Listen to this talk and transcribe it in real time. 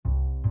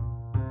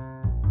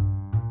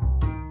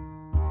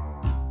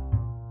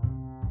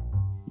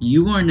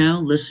You are now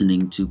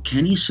listening to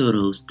Kenny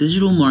Soto's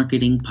Digital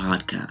Marketing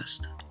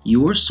Podcast,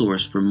 your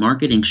source for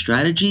marketing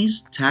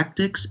strategies,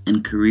 tactics,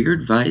 and career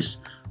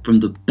advice from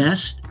the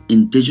best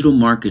in digital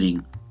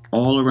marketing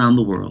all around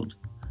the world.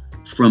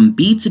 From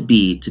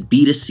B2B to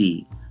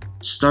B2C,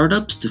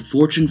 startups to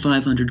Fortune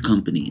 500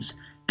 companies,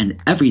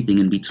 and everything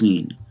in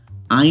between,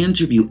 I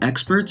interview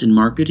experts in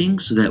marketing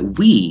so that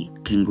we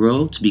can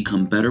grow to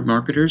become better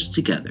marketers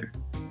together.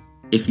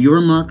 If you're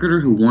a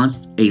marketer who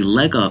wants a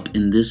leg up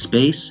in this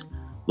space,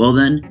 well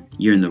then,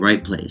 you're in the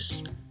right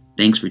place.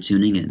 Thanks for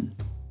tuning in.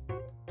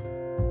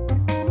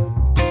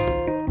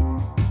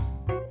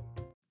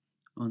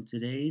 On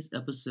today's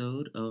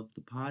episode of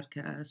the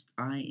podcast,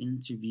 I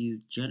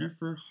interviewed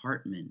Jennifer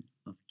Hartmann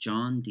of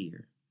John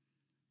Deere.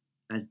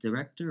 As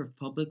Director of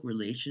Public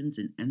Relations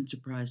and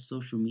Enterprise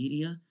Social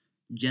Media,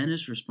 Jen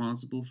is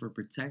responsible for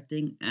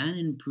protecting and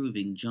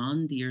improving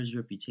John Deere's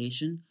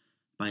reputation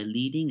by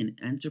leading an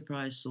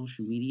enterprise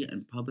social media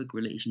and public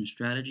relations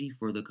strategy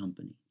for the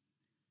company.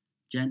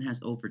 Jen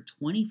has over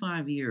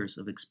 25 years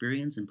of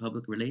experience in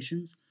public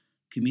relations,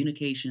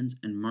 communications,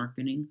 and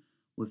marketing,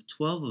 with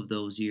 12 of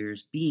those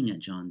years being at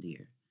John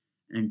Deere.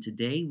 And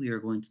today we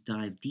are going to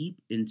dive deep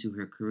into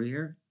her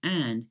career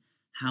and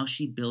how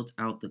she built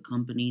out the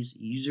company's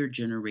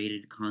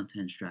user-generated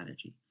content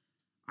strategy.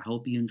 I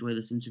hope you enjoy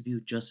this interview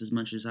just as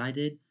much as I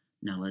did.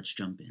 Now let's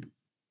jump in.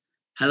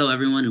 Hello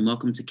everyone and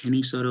welcome to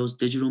Kenny Soto's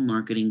Digital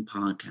Marketing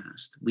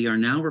Podcast. We are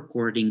now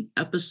recording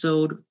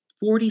episode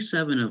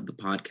 47 of the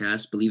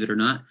podcast, believe it or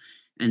not,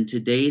 and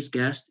today's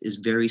guest is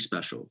very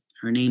special.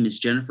 Her name is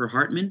Jennifer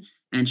Hartmann,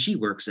 and she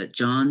works at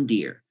John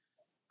Deere.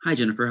 Hi,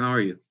 Jennifer. How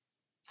are you?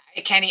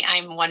 Hi, Kenny.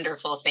 I'm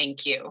wonderful.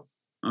 Thank you.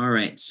 All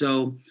right.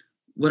 So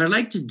what I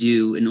like to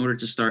do in order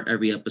to start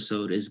every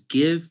episode is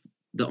give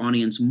the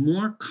audience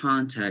more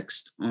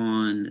context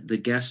on the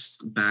guest's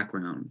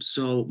background.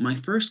 So my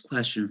first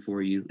question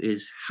for you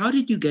is, how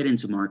did you get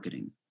into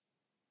marketing?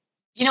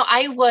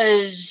 I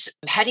was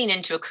heading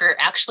into a career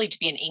actually to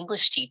be an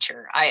English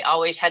teacher. I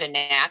always had a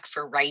knack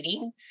for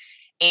writing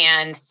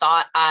and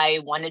thought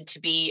I wanted to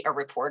be a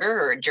reporter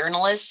or a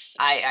journalist.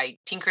 I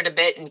tinkered a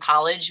bit in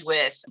college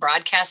with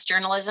broadcast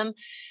journalism.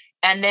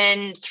 And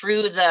then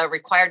through the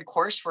required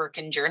coursework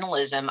in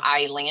journalism,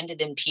 I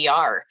landed in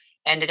PR,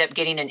 ended up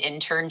getting an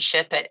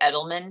internship at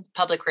Edelman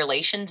Public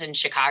Relations in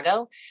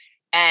Chicago,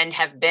 and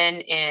have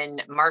been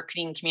in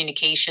marketing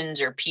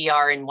communications or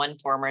PR in one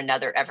form or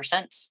another ever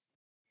since.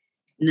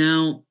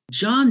 Now,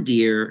 John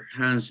Deere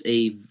has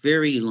a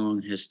very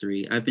long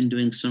history. I've been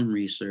doing some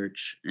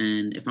research,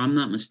 and if I'm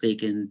not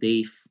mistaken,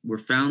 they were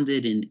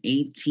founded in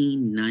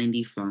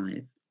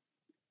 1895.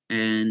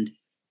 And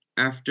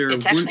after...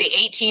 It's actually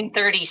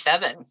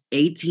 1837.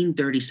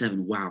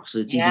 1837, wow. So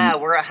it's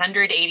we're a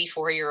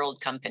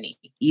 184-year-old company.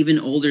 Even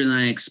older than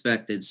I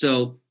expected.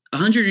 So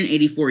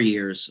 184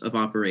 years of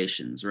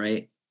operations,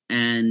 right?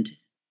 And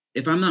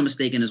if I'm not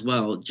mistaken as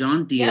well,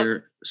 John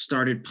Deere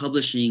started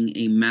publishing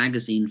a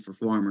magazine for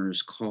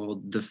farmers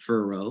called The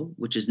Furrow,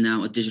 which is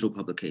now a digital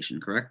publication,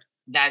 correct?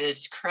 That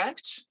is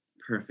correct.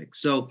 Perfect.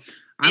 So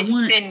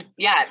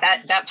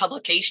that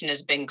publication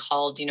has been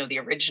called, the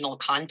original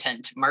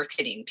content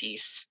marketing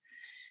piece.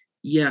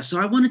 Yeah. So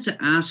I wanted to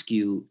ask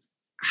you,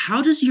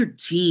 how does your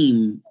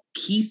team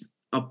keep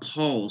a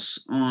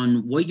pulse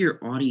on what your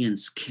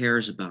audience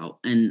cares about?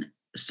 And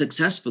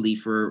successfully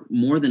for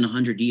more than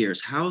 100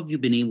 years, how have you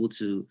been able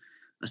to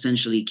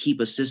essentially keep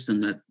a system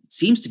that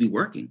seems to be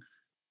working?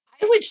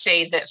 I would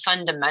say that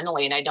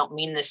fundamentally, and I don't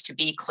mean this to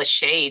be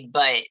cliched,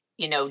 but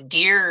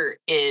Deere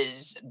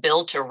is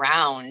built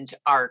around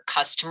our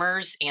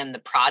customers and the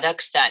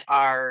products that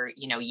are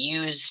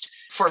used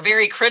for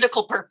very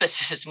critical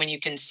purposes when you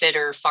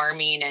consider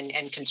farming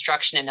and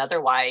construction and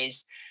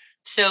otherwise.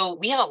 So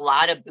we have a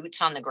lot of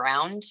boots on the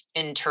ground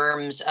in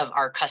terms of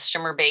our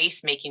customer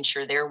base, making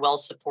sure they're well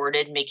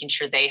supported, making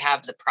sure they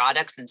have the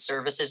products and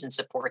services and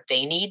support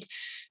they need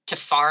to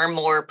farm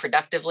more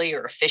productively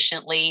or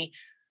efficiently,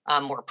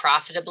 more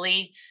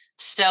profitably.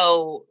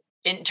 So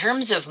in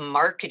terms of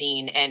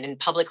marketing and in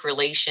public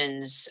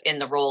relations in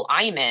the role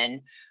I'm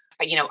in,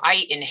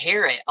 I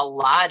inherit a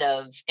lot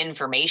of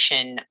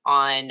information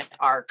on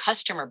our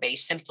customer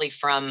base simply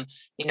from,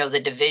 the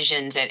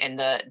divisions and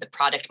the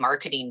product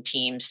marketing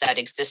teams that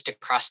exist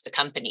across the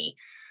company.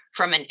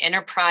 From an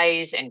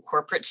enterprise and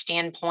corporate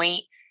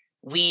standpoint,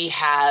 we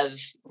have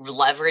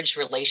leveraged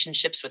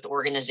relationships with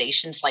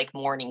organizations like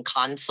Morning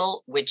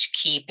Consult, which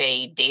keep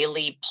a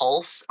daily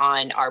pulse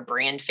on our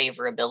brand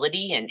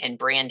favorability and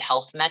brand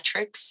health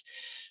metrics.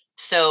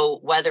 So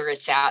whether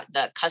it's at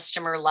the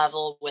customer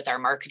level with our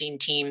marketing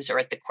teams or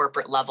at the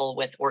corporate level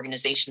with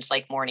organizations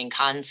like Morning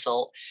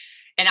Consult.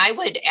 And I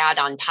would add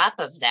on top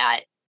of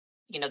that,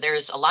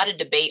 there's a lot of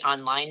debate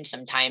online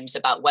sometimes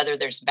about whether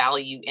there's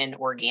value in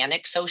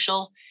organic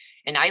social.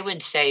 And I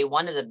would say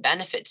one of the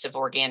benefits of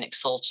organic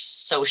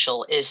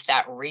social is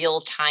that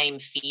real-time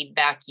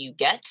feedback you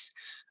get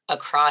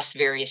across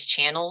various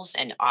channels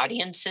and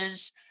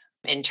audiences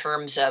in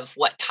terms of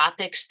what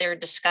topics they're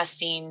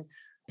discussing,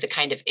 the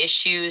kind of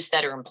issues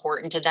that are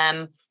important to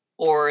them,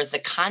 or the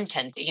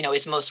content,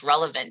 is most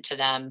relevant to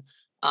them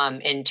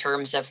in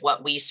terms of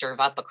what we serve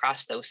up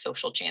across those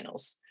social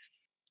channels.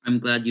 I'm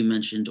glad you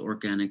mentioned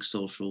organic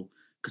social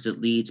because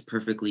it leads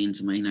perfectly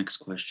into my next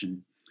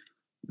question.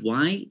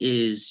 Why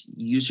is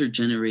user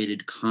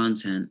generated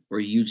content, or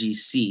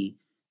UGC,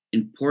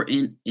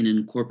 important in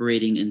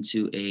incorporating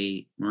into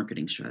a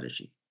marketing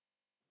strategy?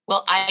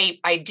 Well,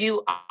 I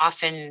do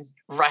often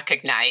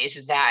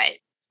recognize that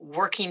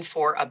working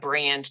for a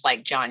brand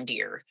like John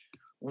Deere,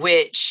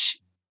 which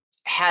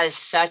has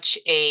such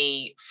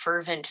a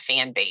fervent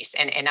fan base,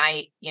 and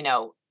I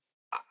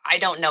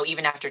don't know,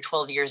 even after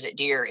 12 years at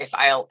Deere, if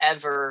I'll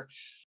ever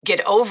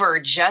get over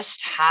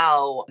just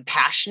how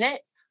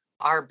passionate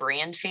our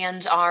brand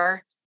fans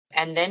are.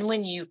 And then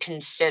when you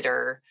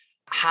consider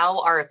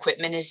how our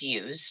equipment is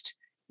used,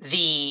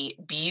 the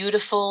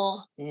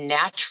beautiful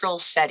natural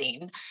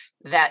setting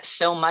that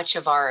so much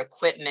of our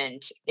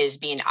equipment is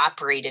being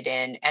operated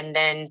in, and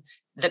then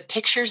the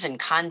pictures and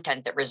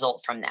content that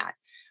result from that.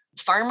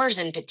 Farmers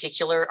in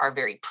particular are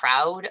very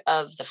proud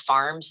of the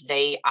farms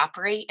they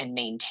operate and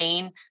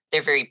maintain.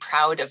 They're very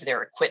proud of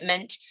their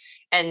equipment.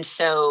 And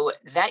so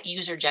that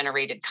user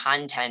generated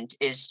content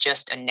is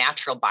just a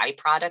natural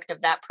byproduct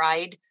of that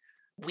pride.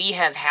 We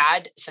have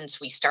had, since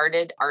we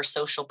started our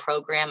social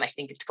program, I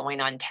think it's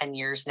going on 10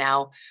 years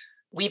now,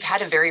 we've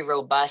had a very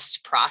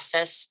robust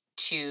process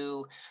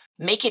to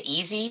make it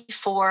easy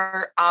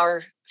for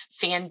our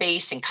fan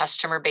base and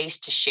customer base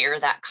to share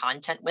that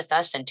content with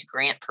us and to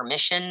grant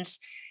permissions.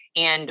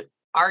 And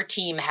our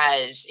team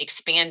has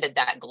expanded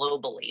that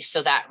globally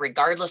so that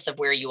regardless of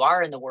where you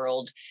are in the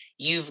world,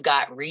 you've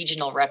got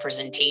regional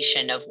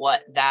representation of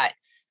what that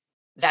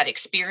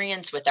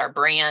experience with our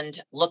brand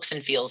looks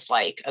and feels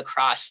like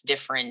across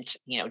different,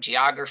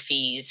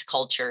 geographies,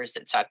 cultures,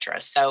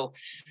 etc. So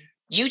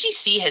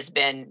UGC has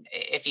been,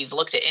 if you've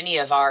looked at any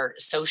of our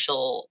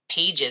social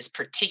pages,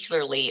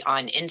 particularly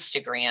on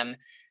Instagram,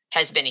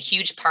 has been a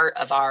huge part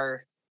of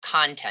our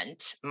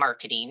content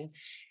marketing.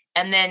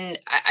 And then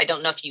I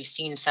don't know if you've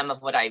seen some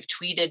of what I've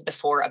tweeted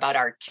before about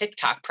our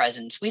TikTok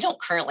presence. We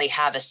don't currently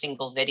have a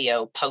single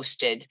video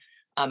posted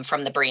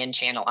from the brand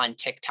channel on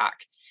TikTok.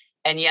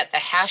 And yet the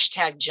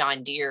hashtag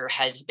John Deere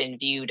has been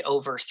viewed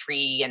over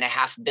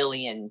 3.5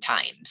 billion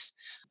times.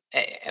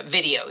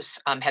 Videos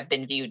have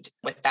been viewed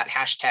with that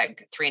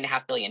hashtag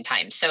 3.5 billion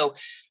times. So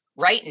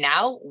right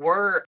now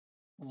we're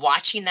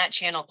watching that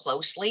channel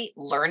closely,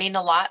 learning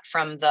a lot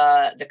from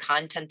the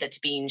content that's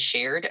being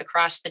shared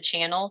across the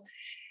channel,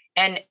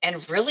 and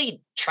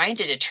really trying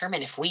to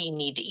determine if we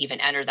need to even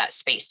enter that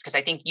space, because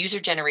I think user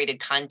generated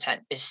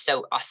content is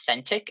so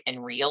authentic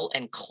and real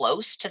and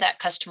close to that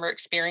customer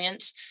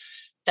experience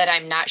that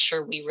I'm not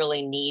sure we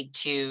really need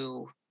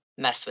to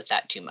mess with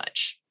that too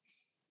much.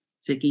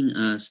 Taking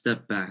a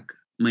step back,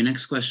 my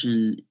next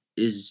question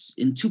is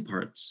in two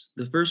parts.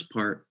 The first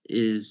part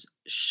is,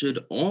 should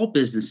all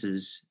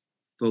businesses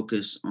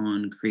focus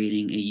on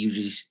creating a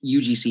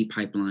UGC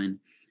pipeline?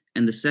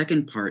 And the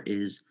second part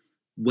is,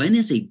 when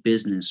is a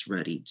business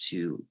ready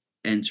to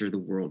enter the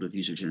world of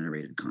user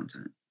generated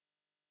content?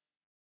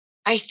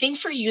 I think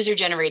for user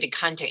generated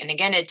content, and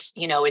again, it's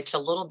a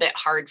little bit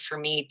hard for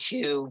me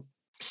to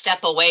step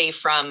away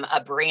from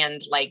a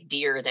brand like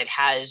Deere that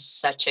has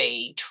such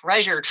a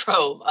treasure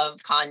trove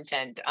of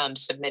content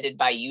submitted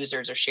by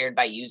users or shared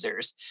by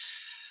users.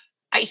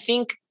 I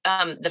think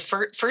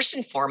first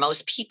and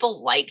foremost,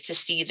 people like to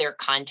see their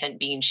content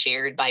being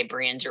shared by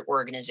brands or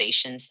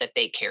organizations that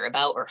they care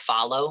about or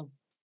follow.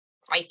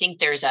 I think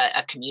there's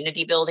a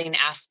community building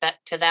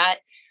aspect to that.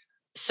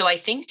 So I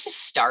think to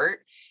start,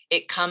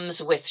 it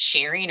comes with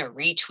sharing or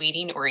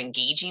retweeting or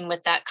engaging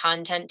with that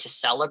content to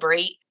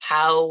celebrate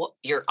how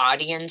your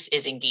audience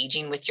is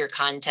engaging with your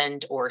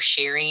content or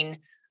sharing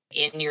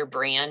in your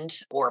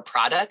brand or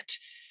product.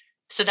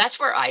 So that's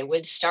where I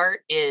would start,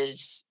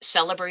 is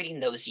celebrating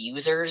those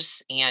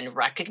users and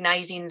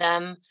recognizing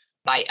them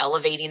by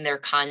elevating their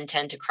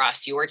content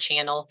across your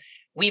channel.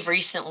 We've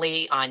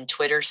recently on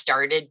Twitter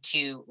started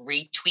to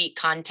retweet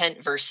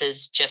content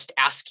versus just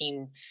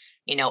asking,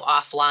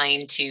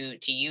 offline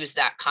to use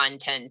that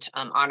content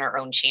on our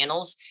own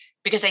channels,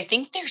 because I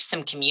think there's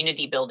some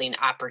community building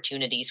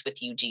opportunities with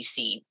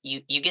UGC.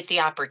 You get the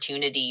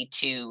opportunity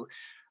to,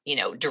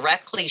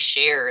 directly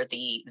share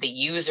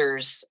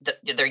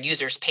their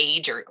users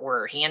page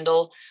or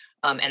handle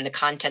and the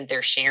content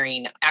they're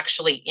sharing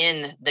actually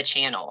in the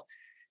channel.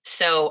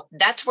 So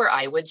that's where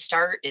I would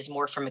start, is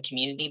more from a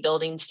community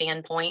building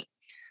standpoint.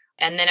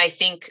 And then I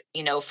think,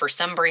 for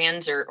some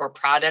brands or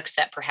products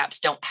that perhaps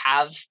don't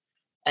have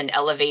an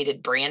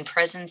elevated brand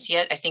presence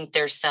yet, I think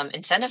there's some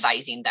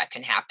incentivizing that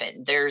can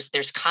happen.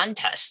 There's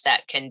contests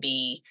that can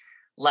be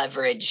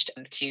leveraged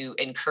to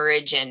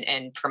encourage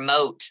and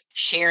promote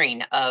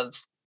sharing of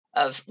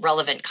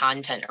relevant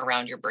content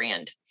around your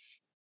brand.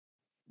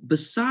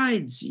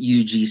 Besides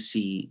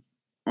UGC,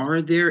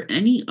 are there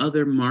any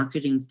other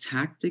marketing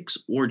tactics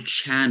or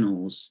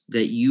channels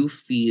that you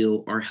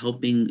feel are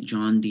helping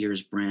John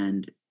Deere's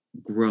brand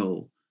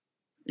grow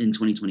in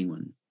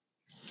 2021?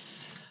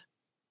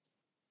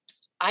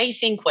 I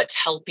think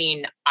what's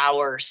helping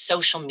our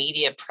social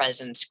media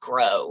presence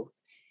grow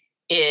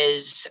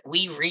is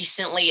we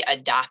recently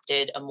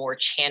adopted a more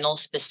channel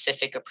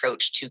specific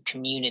approach to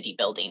community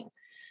building.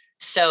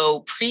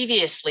 So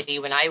previously,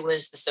 when I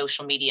was the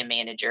social media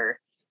manager,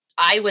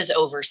 I was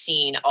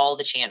overseeing all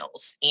the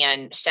channels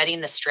and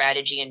setting the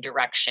strategy and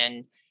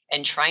direction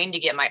and trying to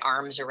get my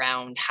arms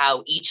around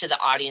how each of the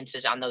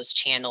audiences on those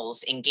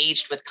channels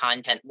engaged with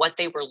content, what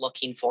they were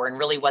looking for, and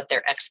really what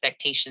their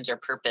expectations or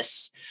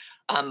purpose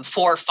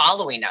for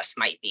following us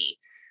might be.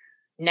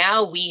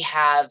 Now we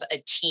have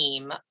a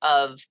team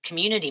of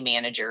community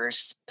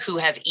managers who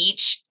have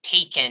each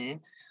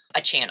taken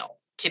a channel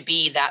to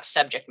be that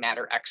subject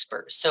matter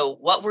expert. So,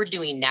 what we're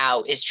doing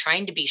now is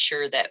trying to be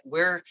sure that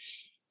we're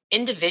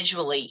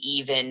individually,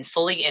 even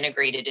fully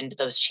integrated into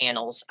those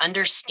channels,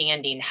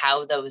 understanding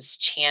how those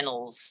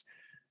channels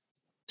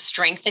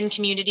strengthen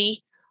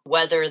community,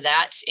 whether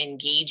that's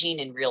engaging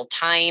in real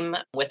time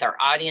with our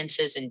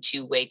audiences in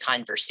two-way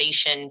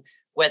conversation,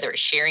 whether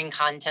it's sharing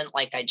content,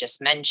 like I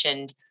just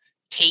mentioned,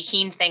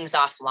 taking things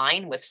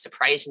offline with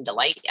surprise and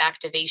delight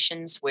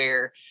activations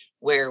where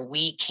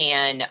we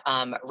can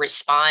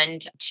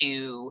respond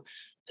to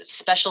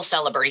special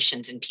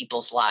celebrations in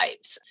people's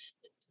lives,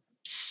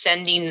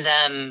 sending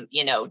them,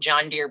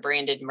 John Deere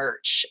branded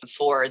merch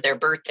for their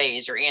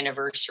birthdays or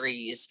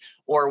anniversaries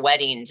or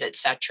weddings,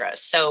 etc.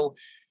 So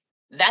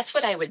that's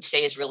what I would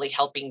say is really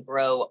helping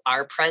grow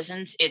our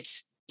presence.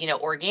 It's,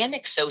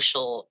 organic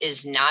social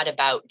is not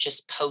about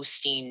just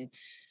posting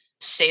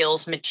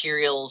sales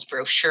materials,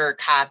 brochure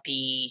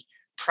copy,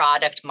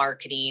 product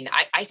marketing.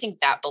 I think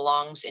that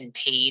belongs in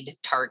paid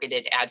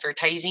targeted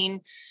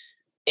advertising.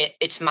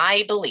 It's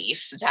my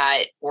belief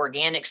that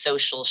organic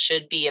social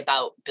should be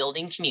about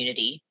building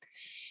community.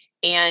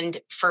 And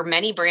for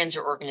many brands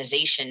or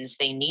organizations,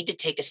 they need to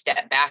take a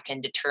step back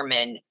and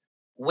determine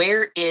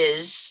where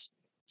is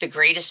the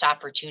greatest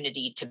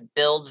opportunity to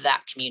build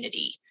that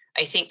community.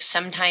 I think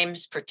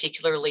sometimes,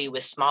 particularly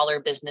with smaller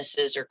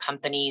businesses or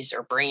companies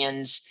or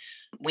brands,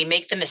 we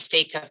make the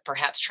mistake of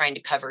perhaps trying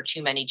to cover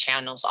too many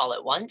channels all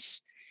at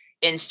once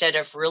instead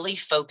of really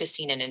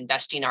focusing and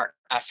investing our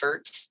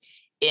efforts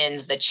in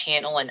the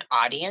channel and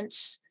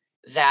audience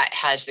that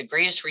has the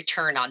greatest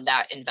return on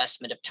that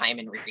investment of time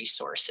and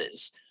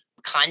resources.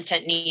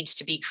 Content needs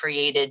to be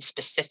created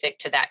specific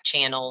to that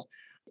channel,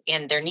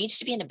 and there needs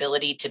to be an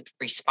ability to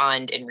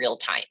respond in real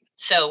time.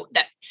 So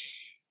that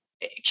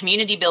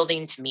community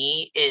building to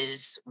me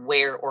is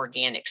where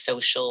organic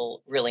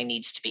social really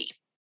needs to be.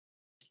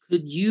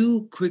 Could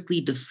you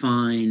quickly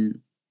define,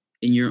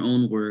 in your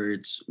own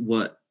words,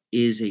 what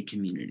is a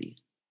community?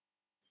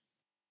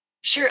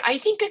 Sure. I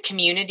think a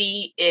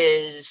community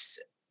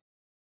is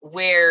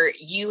where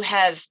you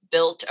have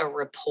built a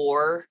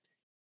rapport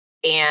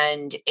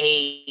and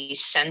a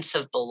sense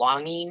of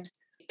belonging.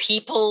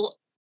 People,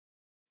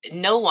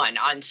 no one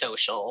on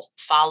social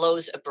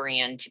follows a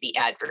brand to be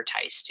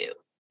advertised to.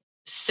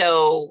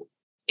 So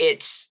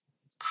it's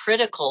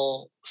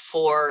critical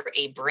for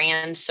a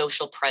brand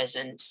social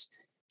presence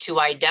to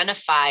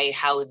identify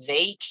how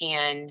they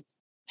can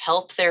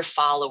help their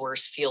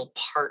followers feel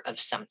part of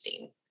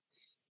something.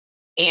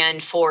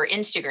 And for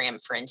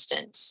Instagram, for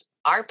instance,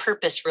 our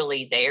purpose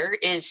really there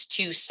is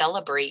to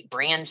celebrate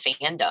brand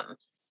fandom,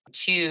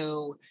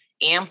 to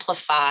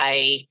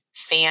amplify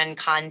fan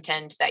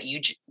content, that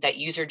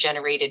user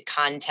generated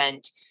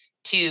content,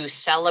 to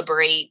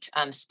celebrate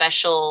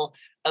special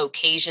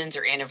occasions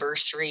or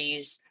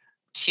anniversaries,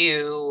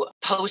 to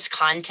post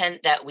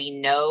content that we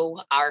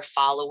know our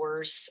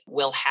followers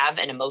will have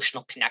an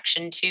emotional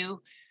connection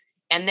to.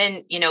 And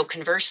then,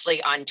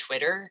 conversely on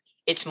Twitter,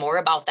 it's more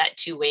about that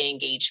two-way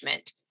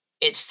engagement.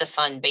 It's the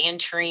fun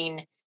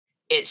bantering,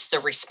 it's the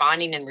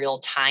responding in real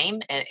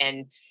time.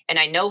 And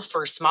I know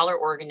for smaller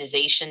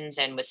organizations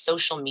and with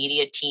social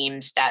media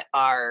teams that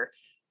are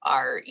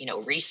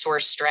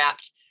resource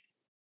strapped,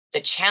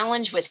 the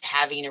challenge with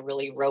having a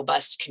really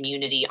robust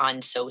community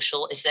on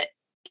social is that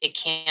it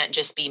can't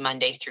just be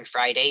Monday through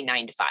Friday,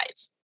 9 to 5.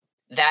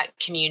 That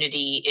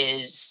community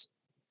is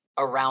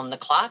around the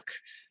clock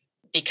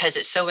because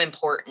it's so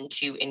important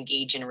to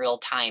engage in real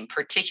time,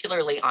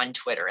 particularly on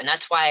Twitter. And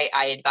that's why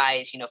I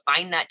advise,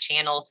 find that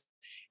channel,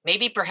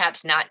 maybe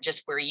perhaps not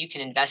just where you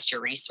can invest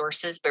your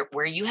resources, but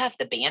where you have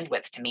the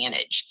bandwidth to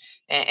manage.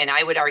 And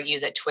I would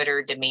argue that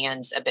Twitter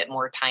demands a bit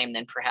more time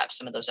than perhaps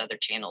some of those other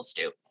channels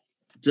do.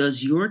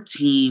 Does your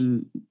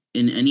team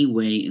in any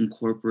way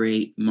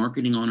incorporate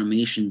marketing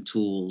automation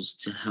tools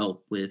to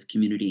help with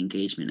community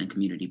engagement and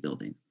community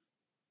building?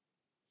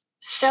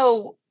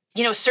 So,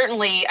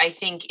 certainly I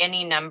think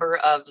any number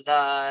of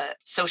the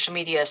social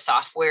media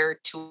software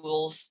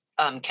tools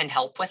can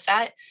help with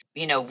that.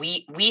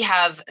 We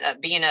have,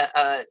 being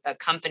a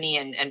company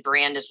and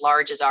brand as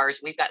large as ours,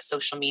 we've got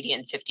social media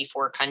in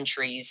 54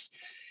 countries.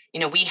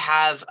 We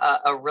have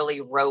a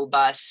really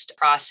robust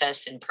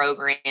process and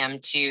program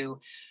to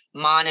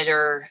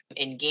monitor,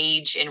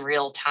 engage in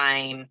real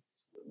time.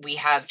 We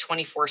have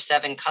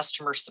 24/7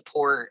 customer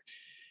support.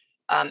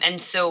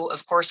 And so,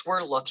 of course,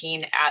 we're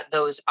looking at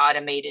those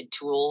automated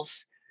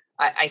tools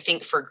I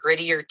think for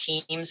grittier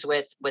teams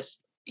with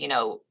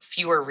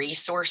fewer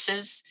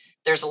resources,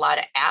 there's a lot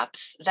of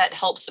apps that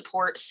help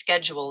support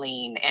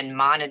scheduling and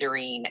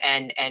monitoring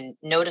and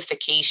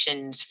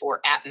notifications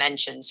for app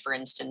mentions, for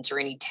instance, or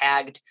any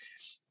tagged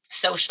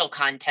social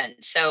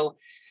content. So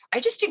I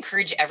just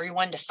encourage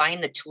everyone to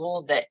find the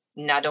tool that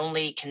not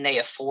only can they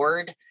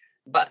afford,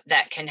 but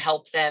that can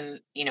help them,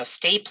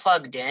 stay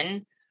plugged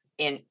in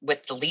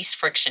with the least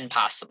friction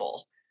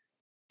possible.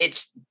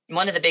 It's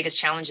one of the biggest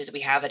challenges we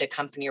have at a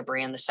company or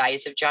brand the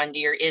size of John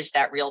Deere is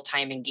that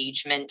real-time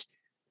engagement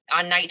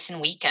on nights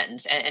and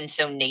weekends. And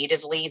so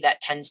natively,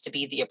 that tends to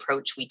be the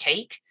approach we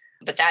take.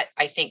 But that,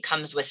 I think,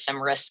 comes with some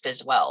risk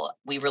as well.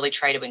 We really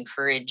try to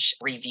encourage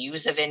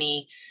reviews of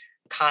any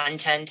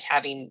content.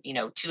 Having,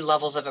 2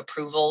 levels of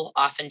approval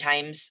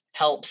oftentimes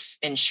helps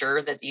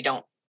ensure that you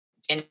don't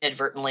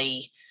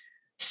inadvertently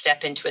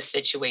step into a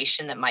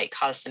situation that might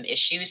cause some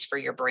issues for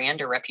your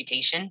brand or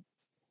reputation.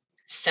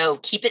 So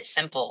keep it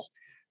simple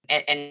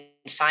and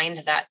find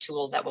that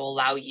tool that will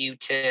allow you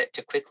to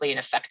quickly and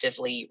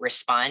effectively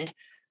respond.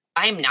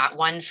 I'm not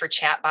one for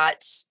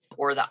chatbots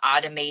or the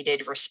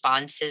automated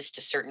responses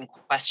to certain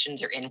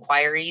questions or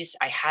inquiries.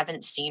 I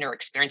haven't seen or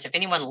experienced. If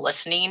anyone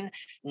listening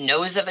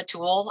knows of a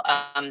tool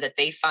that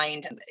they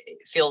find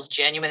feels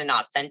genuine and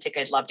authentic,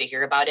 I'd love to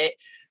hear about it.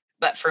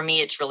 But for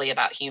me, it's really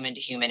about human to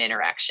human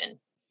interaction.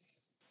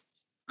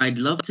 I'd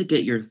love to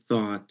get your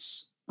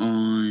thoughts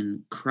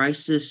on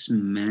crisis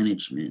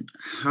management.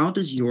 How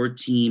does your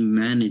team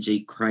manage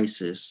a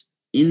crisis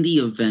in the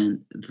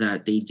event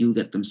that they do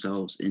get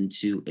themselves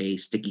into a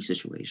sticky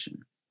situation?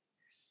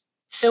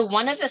 So,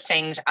 one of the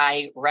things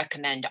I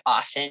recommend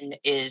often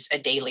is a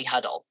daily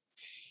huddle.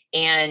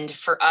 And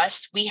for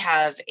us, we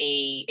have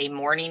a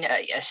morning,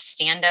 a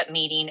stand up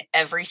meeting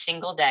every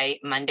single day,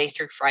 Monday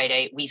through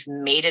Friday. We've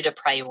made it a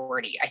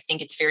priority. I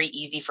think it's very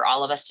easy for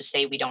all of us to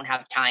say we don't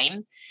have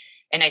time.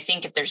 And I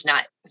think if there's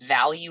not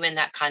value in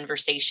that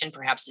conversation,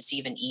 perhaps it's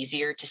even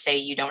easier to say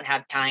you don't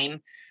have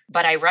time.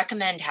 But I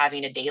recommend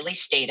having a daily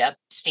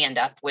stand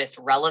up with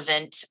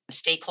relevant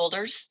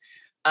stakeholders.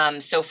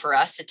 So for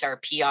us, it's our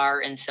PR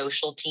and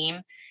social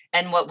team.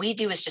 And what we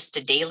do is just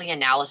a daily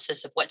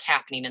analysis of what's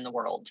happening in the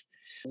world.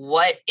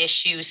 What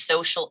issues,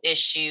 social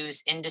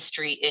issues,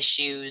 industry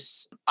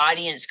issues,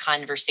 audience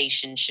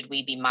conversation should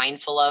we be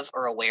mindful of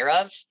or aware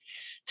of?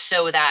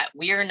 So that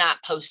we're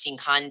not posting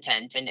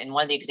content. And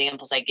one of the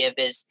examples I give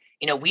is,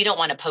 we don't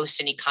want to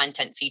post any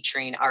content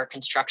featuring our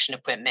construction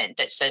equipment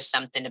that says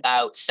something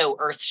about so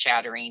earth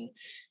shattering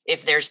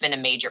if there's been a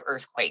major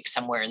earthquake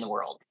somewhere in the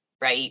world,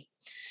 right?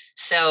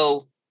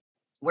 So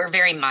we're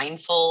very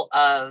mindful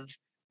of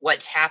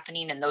what's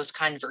happening in those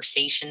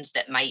conversations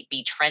that might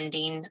be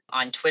trending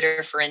on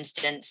Twitter, for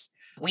instance.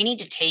 We need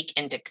to take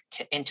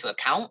into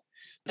account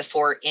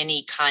before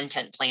any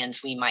content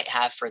plans we might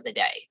have for the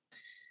day.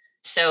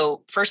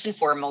 So first and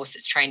foremost,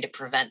 it's trying to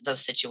prevent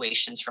those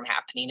situations from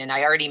happening. And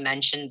I already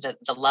mentioned that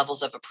the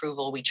levels of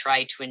approval we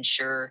try to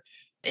ensure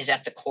is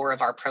at the core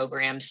of our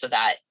program so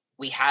that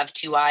we have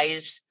 2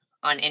 eyes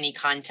on any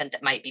content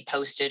that might be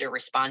posted or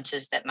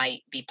responses that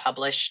might be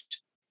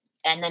published.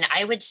 And then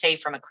I would say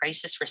from a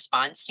crisis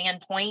response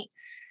standpoint,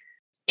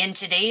 in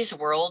today's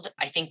world,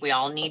 I think we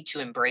all need to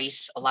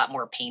embrace a lot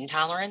more pain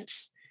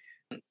tolerance.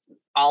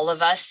 All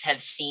of us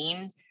have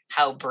seen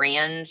how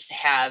brands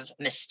have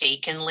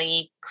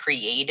mistakenly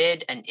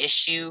created an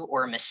issue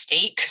or a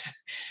mistake that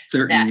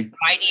Certainly.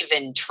 might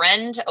even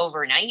trend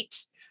overnight,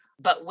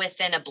 but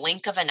within a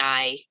blink of an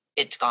eye,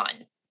 it's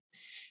gone.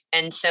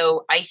 And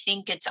so I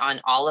think it's on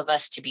all of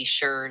us to be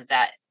sure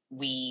that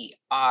we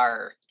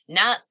are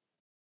not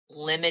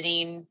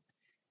limiting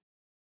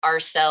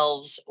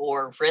ourselves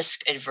or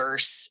risk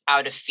adverse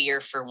out of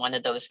fear for one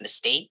of those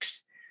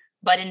mistakes,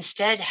 but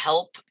instead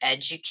help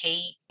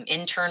educate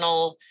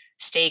internal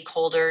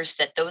stakeholders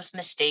that those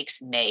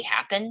mistakes may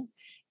happen.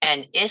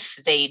 And if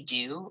they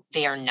do,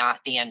 they are not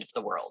the end of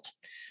the world.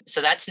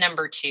 So that's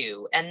number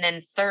 2. And then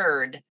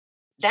third,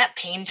 that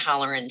pain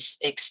tolerance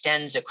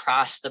extends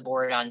across the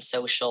board on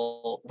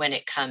social when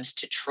it comes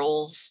to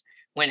trolls,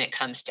 when it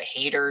comes to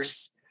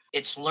haters.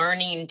 It's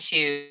learning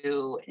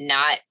to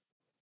not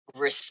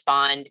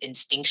respond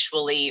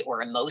instinctually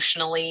or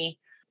emotionally,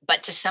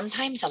 but to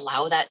sometimes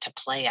allow that to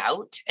play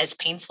out, as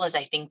painful as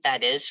I think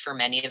that is for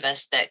many of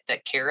us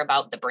that care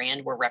about the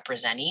brand we're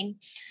representing.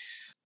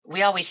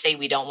 We always say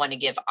we don't want to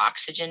give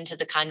oxygen to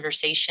the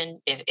conversation.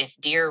 If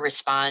Deere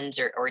responds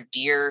or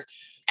Deere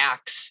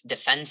acts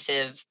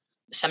defensive,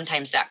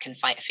 sometimes that can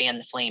fan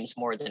the flames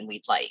more than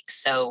we'd like.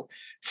 So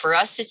for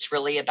us, it's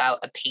really about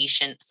a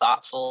patient,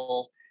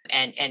 thoughtful,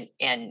 and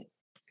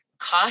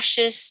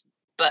cautious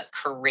but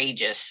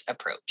courageous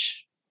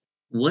approach.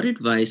 What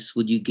advice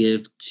would you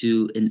give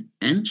to an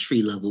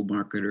entry level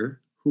marketer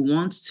who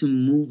wants to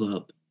move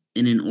up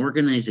in an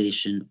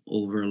organization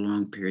over a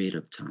long period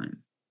of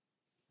time?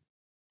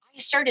 I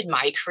started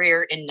my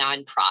career in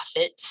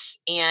nonprofits,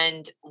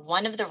 and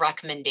one of the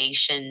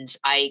recommendations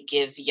I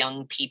give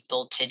young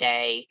people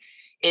today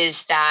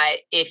is that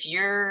if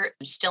you're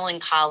still in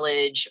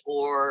college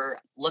or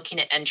looking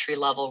at entry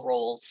level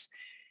roles,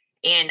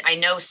 And I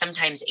know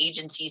sometimes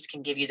agencies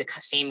can give you the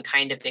same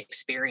kind of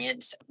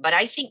experience, but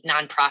I think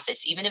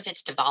nonprofits, even if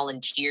it's to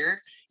volunteer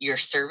your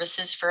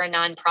services for a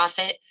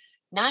nonprofit,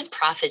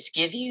 nonprofits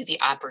give you the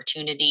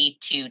opportunity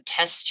to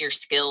test your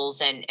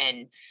skills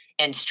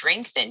and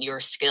strengthen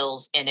your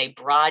skills in a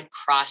broad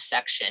cross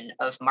section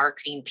of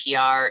marketing,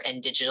 PR,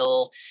 and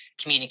digital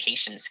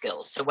communication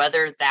skills. So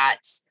whether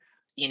that's,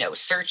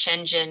 search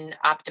engine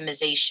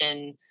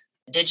optimization,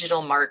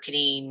 digital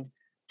marketing,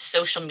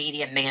 social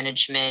media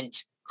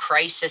management,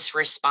 crisis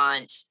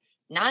response,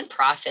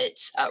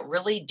 nonprofits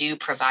really do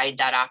provide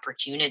that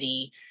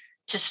opportunity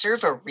to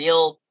serve a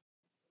real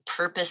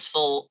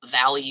purposeful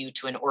value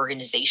to an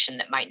organization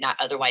that might not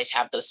otherwise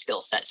have those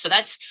skill sets. So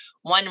that's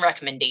one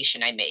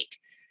recommendation I make.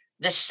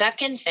 The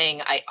second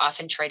thing I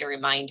often try to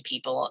remind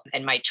people,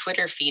 and my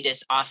Twitter feed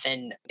is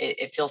often,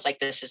 it feels like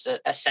this is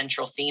a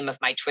central theme of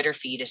my Twitter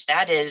feed,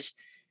 is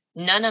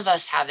none of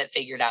us have it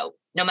figured out.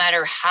 No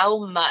matter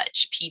how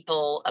much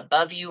people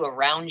above you,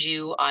 around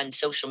you on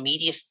social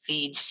media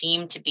feeds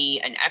seem to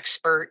be an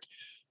expert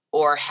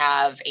or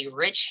have a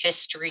rich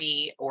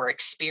history or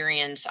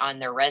experience on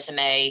their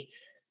resume,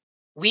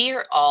 we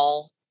are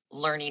all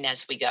learning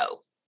as we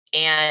go.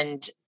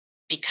 And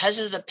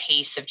because of the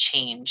pace of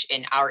change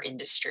in our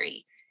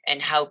industry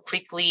and how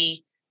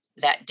quickly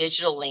that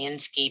digital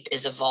landscape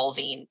is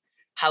evolving,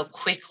 how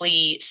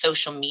quickly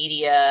social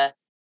media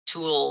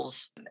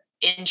tools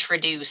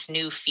introduce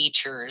new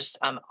features,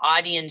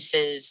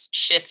 audiences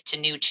shift to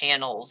new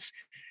channels,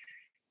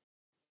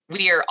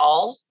 we are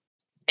all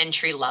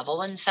entry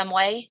level in some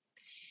way.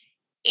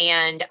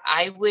 And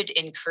I would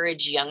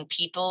encourage young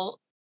people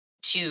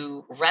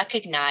to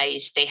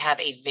recognize they have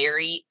a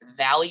very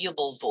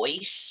valuable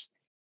voice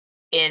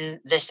in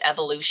this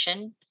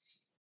evolution,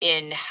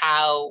 in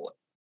how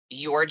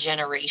your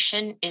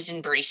generation is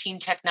embracing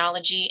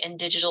technology and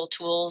digital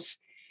tools,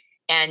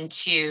 and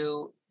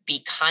to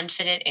be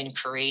confident and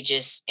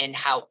courageous in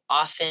how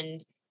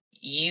often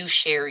you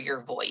share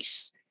your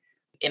voice.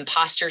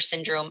 Imposter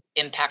syndrome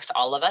impacts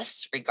all of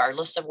us,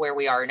 regardless of where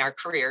we are in our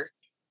career.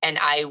 And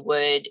I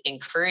would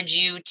encourage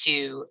you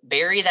to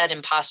bury that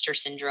imposter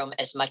syndrome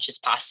as much as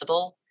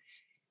possible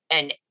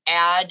and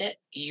add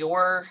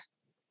your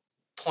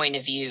point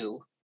of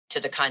view to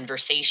the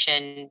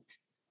conversation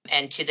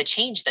and to the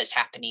change that's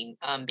happening.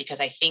 Because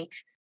I think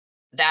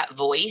that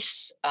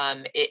voice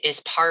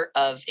is part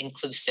of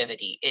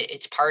inclusivity.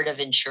 It's part of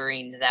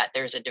ensuring that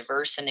there's a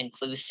diverse and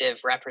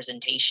inclusive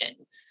representation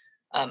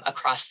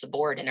across the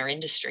board in our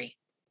industry.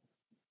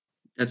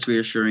 That's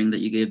reassuring that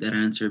you gave that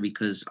answer,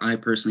 because I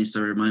personally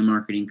started my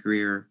marketing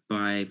career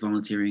by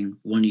volunteering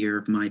 1 year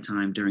of my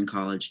time during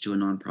college to a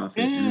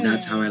nonprofit. And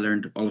that's how I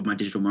learned all of my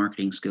digital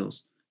marketing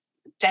skills.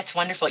 That's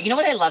wonderful. You know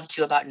what I love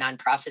too about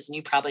nonprofits, and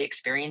you probably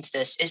experienced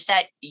this, is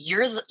that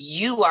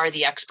you are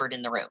the expert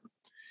in the room.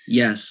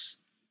 Yes.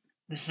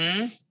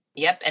 Mm-hmm.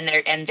 Yep, and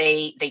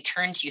they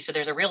turn to you. So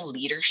there's a real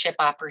leadership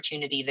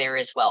opportunity there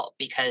as well,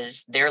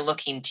 because they're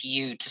looking to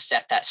you to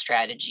set that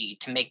strategy,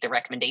 to make the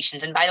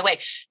recommendations. And by the way,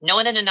 no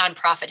one in a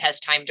nonprofit has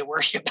time to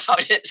worry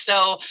about it.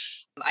 So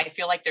I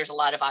feel like there's a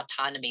lot of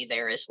autonomy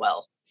there as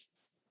well.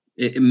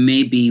 It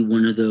may be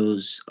one of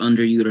those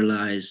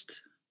underutilized,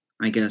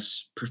 I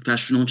guess,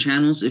 professional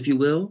channels, if you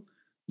will,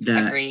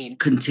 that Agreed.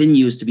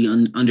 continues to be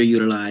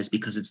underutilized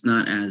because it's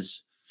not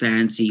as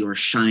fancy or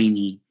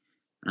shiny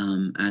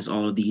as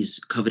all of these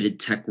coveted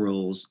tech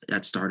roles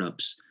at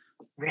startups.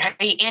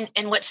 Right.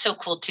 And what's so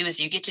cool too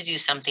is you get to do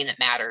something that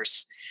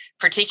matters,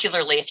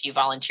 particularly if you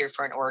volunteer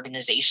for an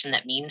organization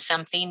that means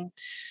something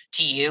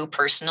to you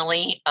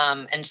personally.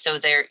 And so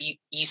there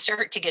you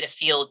start to get a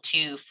feel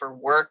too for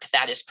work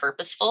that is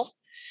purposeful,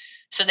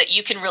 so that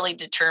you can really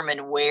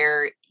determine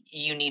where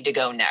you need to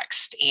go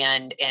next,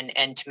 and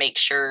to make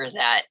sure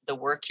that the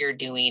work you're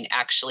doing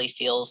actually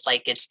feels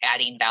like it's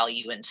adding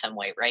value in some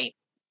way, right?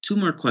 2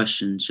 more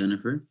questions,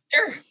 Jennifer.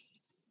 Sure.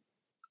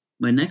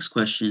 My next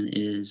question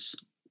is,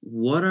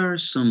 what are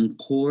some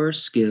core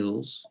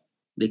skills,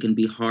 they can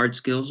be hard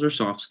skills or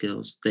soft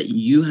skills, that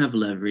you have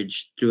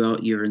leveraged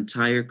throughout your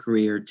entire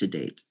career to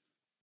date?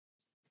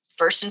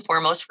 First and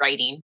foremost,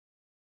 writing.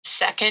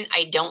 Second,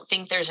 I don't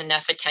think there's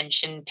enough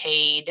attention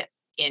paid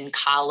in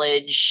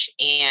college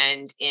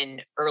and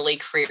in early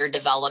career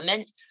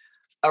development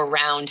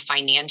around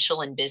financial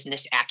and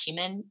business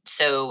acumen.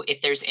 So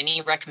if there's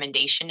any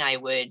recommendation I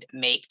would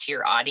make to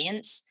your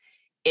audience,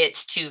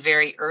 it's to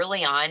very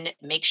early on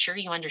make sure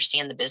you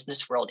understand the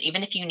business world.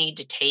 Even if you need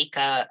to take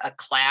a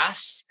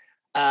class,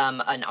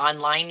 an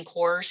online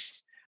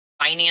course,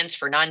 finance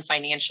for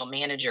non-financial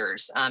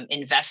managers,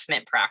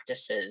 investment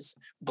practices,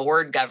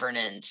 board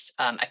governance,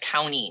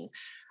 accounting.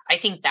 I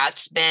think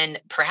that's been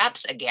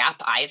perhaps a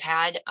gap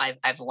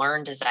I've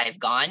learned as I've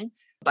gone,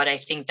 but I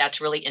think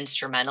that's really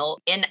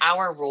instrumental in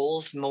our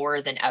roles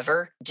more than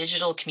ever.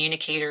 Digital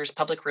communicators,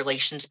 public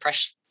relations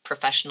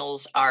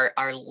professionals are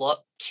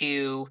looked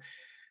to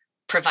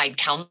provide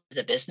counsel to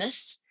the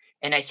business.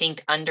 And I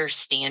think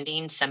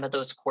understanding some of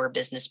those core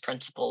business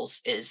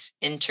principles is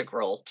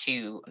integral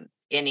to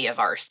any of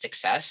our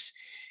success.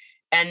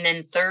 And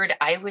then third,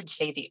 I would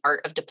say the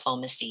art of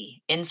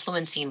diplomacy,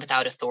 influencing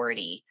without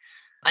authority.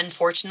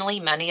 Unfortunately,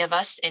 many of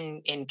us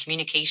in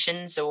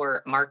communications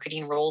or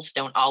marketing roles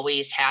don't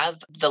always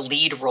have the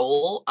lead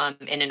role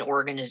in an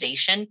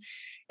organization.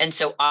 And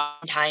so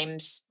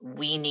oftentimes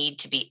we need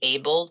to be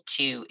able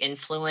to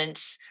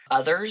influence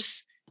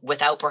others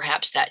without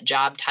perhaps that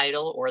job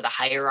title or the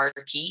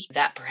hierarchy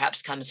that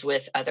perhaps comes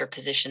with other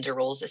positions or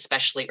roles,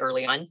 especially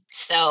early on.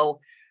 So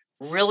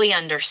really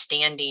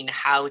understanding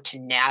how to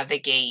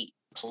navigate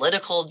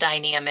political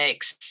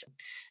dynamics,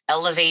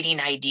 elevating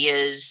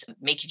ideas,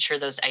 making sure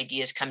those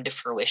ideas come to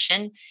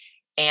fruition,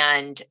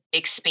 and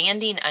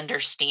expanding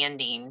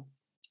understanding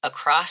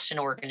across an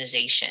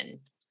organization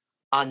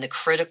on the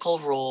critical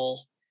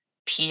role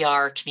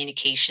PR,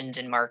 communications,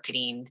 and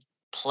marketing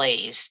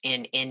plays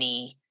in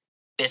any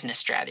business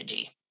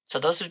strategy. So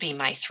those would be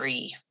my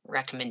 3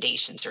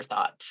 recommendations or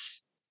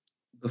thoughts.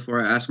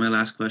 Before I ask my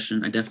last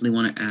question, I definitely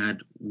want to add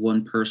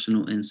one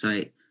personal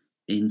insight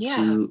Yeah.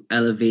 into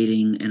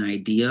elevating an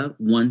idea.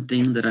 One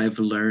thing that I've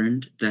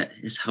learned that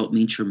has helped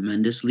me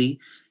tremendously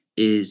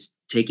is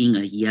taking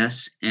a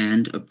yes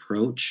and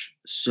approach.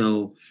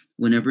 So,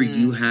 whenever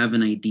you Mm. have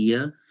an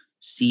idea,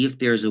 see if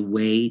there's a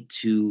way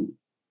to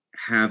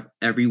have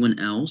everyone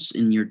else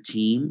in your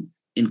team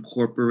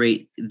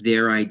incorporate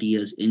their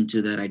ideas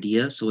into that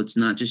idea. So, it's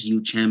not just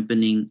you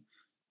championing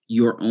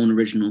your own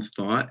original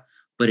thought,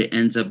 but it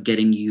ends up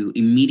getting you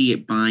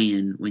immediate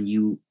buy-in when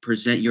you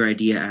present your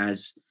idea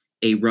as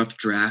a rough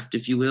draft,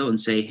 if you will, and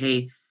say,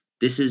 hey,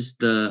 this is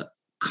the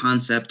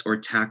concept or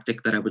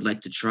tactic that I would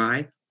like to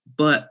try.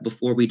 But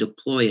before we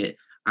deploy it,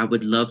 I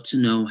would love to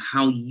know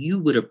how you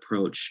would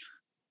approach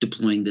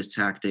deploying this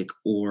tactic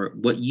or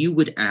what you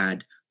would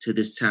add to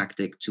this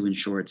tactic to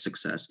ensure its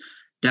success.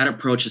 That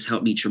approach has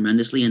helped me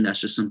tremendously. And that's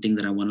just something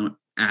that I want to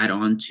add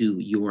on to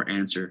your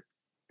answer.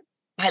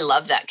 I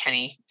love that,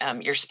 Kenny.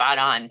 You're spot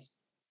on.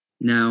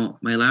 Now,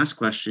 my last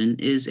question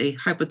is a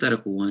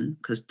hypothetical one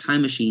because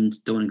time machines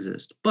don't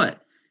exist.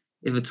 But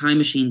if a time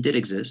machine did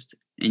exist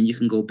and you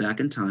can go back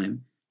in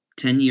time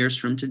 10 years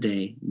from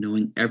today,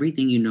 knowing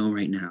everything you know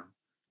right now,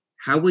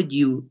 how would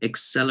you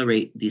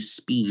accelerate the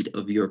speed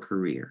of your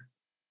career?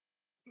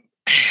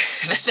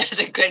 That's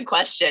a good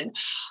question.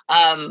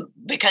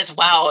 Because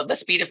wow, the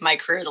speed of my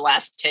career the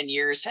last 10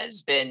 years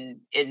has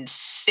been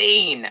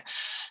insane.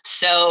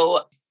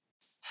 So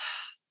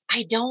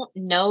I don't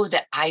know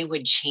that I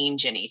would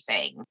change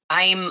anything.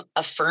 I'm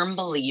a firm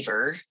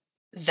believer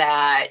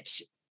that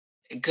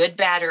good,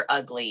 bad, or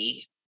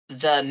ugly,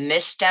 the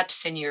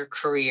missteps in your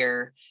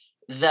career,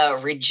 the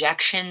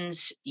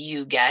rejections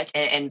you get.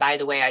 And by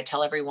the way, I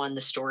tell everyone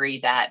the story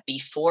that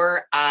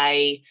before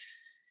I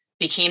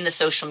became the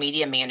social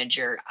media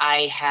manager,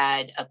 I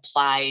had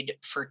applied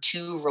for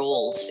 2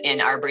 roles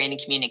in our branding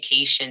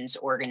communications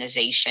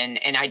organization,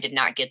 and I did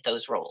not get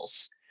those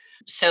roles.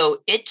 So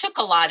it took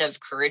a lot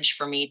of courage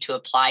for me to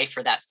apply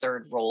for that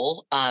 3rd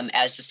role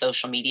as the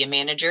social media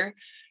manager,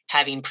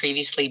 having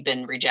previously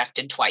been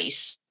rejected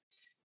twice.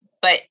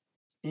 But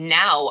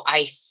now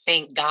I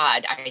thank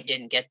God I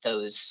didn't get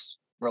those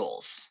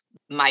roles.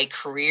 My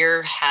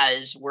career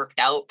has worked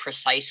out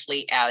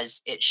precisely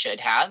as it should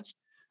have.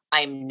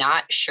 I'm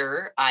not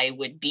sure I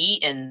would be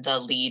in the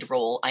lead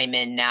role I'm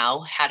in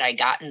now had I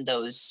gotten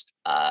those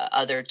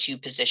other 2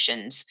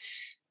 positions.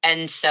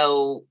 And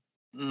so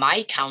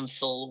my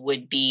counsel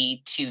would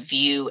be to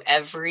view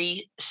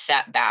every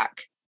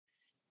setback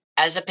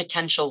as a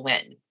potential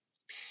win.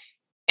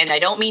 And I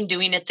don't mean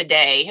doing it the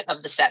day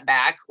of the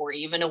setback or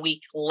even a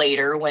week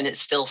later when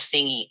it's still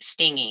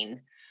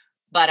stinging,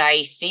 but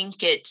I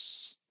think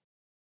it's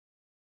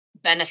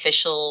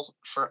beneficial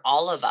for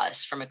all of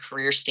us from a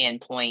career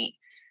standpoint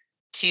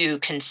to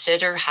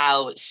consider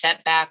how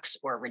setbacks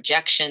or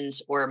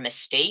rejections or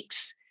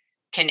mistakes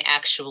can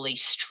actually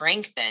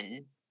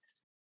strengthen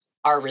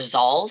our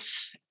resolve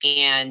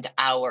and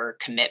our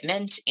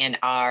commitment and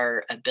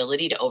our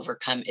ability to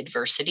overcome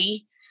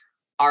adversity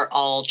are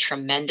all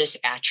tremendous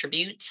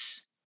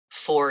attributes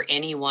for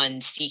anyone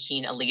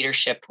seeking a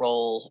leadership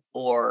role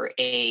or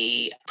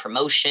a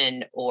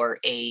promotion or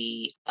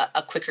a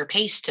quicker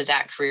pace to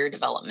that career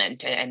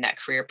development and that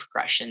career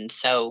progression.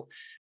 So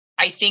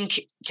I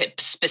think to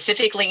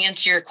specifically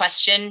answer your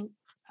question,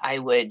 I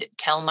would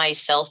tell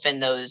myself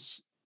in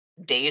those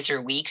days or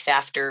weeks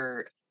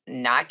after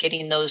not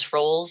getting those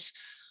roles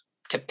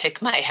to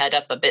pick my head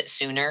up a bit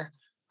sooner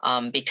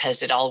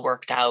because it all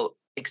worked out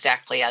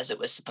exactly as it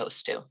was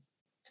supposed to.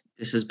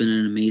 This has been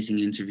an amazing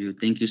interview.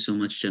 Thank you so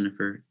much,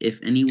 Jennifer. If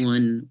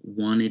anyone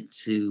wanted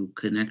to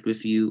connect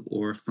with you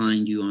or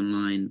find you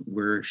online,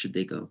 where should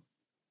they go?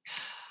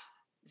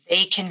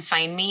 They can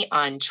find me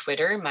on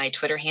Twitter. My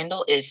Twitter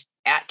handle is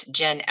at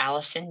Jen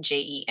Allison,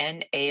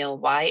 JenAlYson.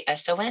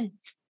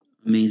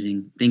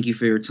 Amazing. Thank you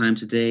for your time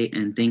today.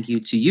 And thank you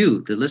to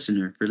you, the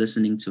listener, for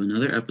listening to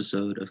another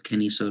episode of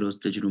Kenny Soto's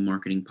Digital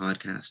Marketing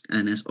Podcast.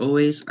 And as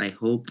always, I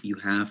hope you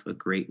have a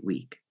great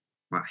week.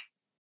 Bye.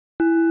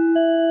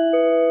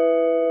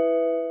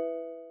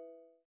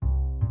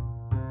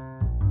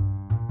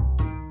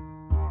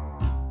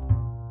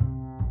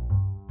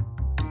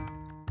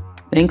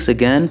 Thanks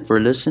again for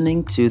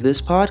listening to this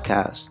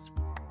podcast.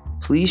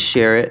 Please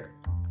share it,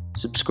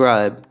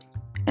 subscribe,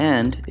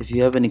 and if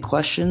you have any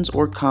questions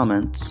or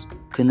comments,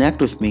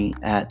 connect with me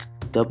at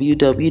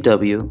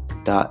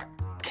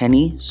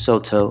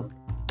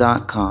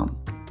www.kennysoto.com.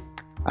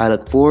 I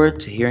look forward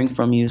to hearing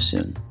from you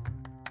soon.